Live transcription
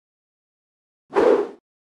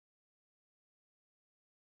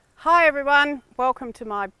Hi everyone, welcome to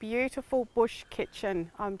my beautiful bush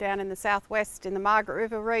kitchen. I'm down in the southwest in the Margaret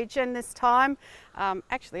River region this time,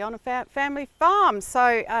 actually on a family farm,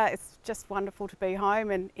 so it's just wonderful to be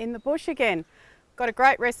home and in the bush again. Got a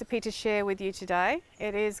great recipe to share with you today.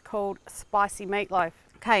 It is called spicy meatloaf.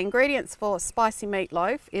 Okay, ingredients for spicy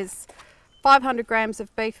meatloaf is 500 grams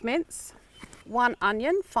of beef mince, 1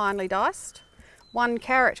 onion finely diced, 1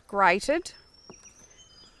 carrot grated,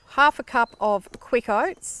 half a cup of quick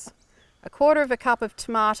oats, 1/4 cup of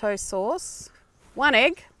tomato sauce, 1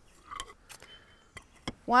 egg,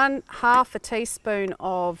 1/2 teaspoon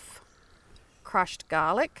of crushed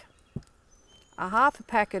garlic, a half a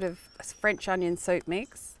packet of French onion soup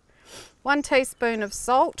mix, 1 teaspoon of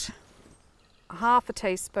salt, a half a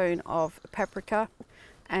teaspoon of paprika,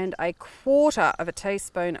 and 1/4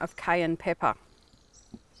 teaspoon of cayenne pepper.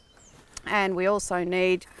 And we also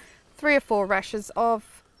need 3 or 4 rashers of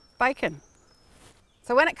bacon.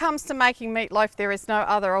 So when it comes to making meatloaf, there is no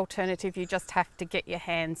other alternative. You just have to get your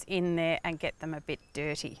hands in there and get them a bit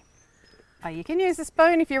dirty. You can use a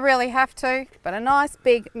spoon if you really have to, but a nice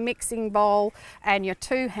big mixing bowl and your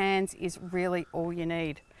 2 hands is really all you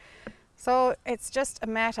need. So it's just a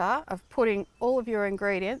matter of putting all of your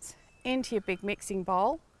ingredients into your big mixing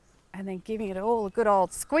bowl and then giving it all a good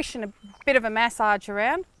old squish and a bit of a massage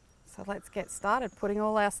around. So let's get started putting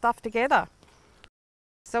all our stuff together.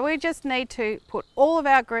 So we just need to put all of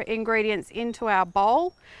our ingredients into our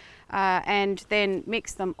bowl and then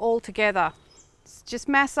mix them all together. Just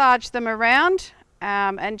massage them around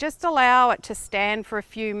and just allow it to stand for a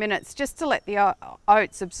few minutes just to let the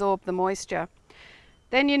oats absorb the moisture.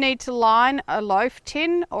 Then you need to line a loaf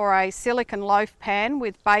tin or a silicone loaf pan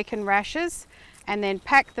with bacon rashers and then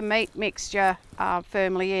pack the meat mixture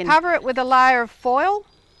firmly in. Cover it with a layer of foil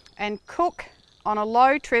and cook on a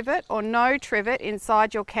low trivet or no trivet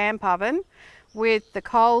inside your camp oven with the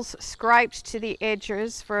coals scraped to the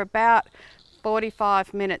edges for about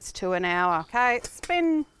 45 minutes to an hour. Okay, it's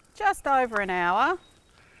been just over an hour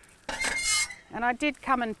and I did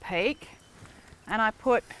come and peek and I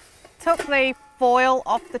took the foil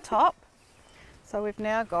off the top. So we've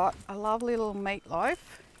now got a lovely little meatloaf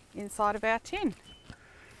inside of our tin.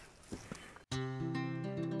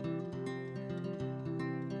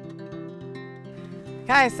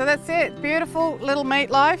 Okay, so that's it, beautiful little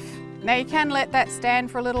meatloaf. Now you can let that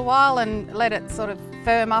stand for a little while and let it sort of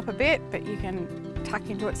firm up a bit, but you can tuck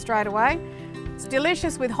into it straight away. It's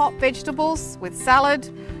delicious with hot vegetables, with salad.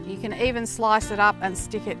 You can even slice it up and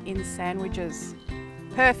stick it in sandwiches.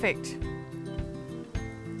 Perfect.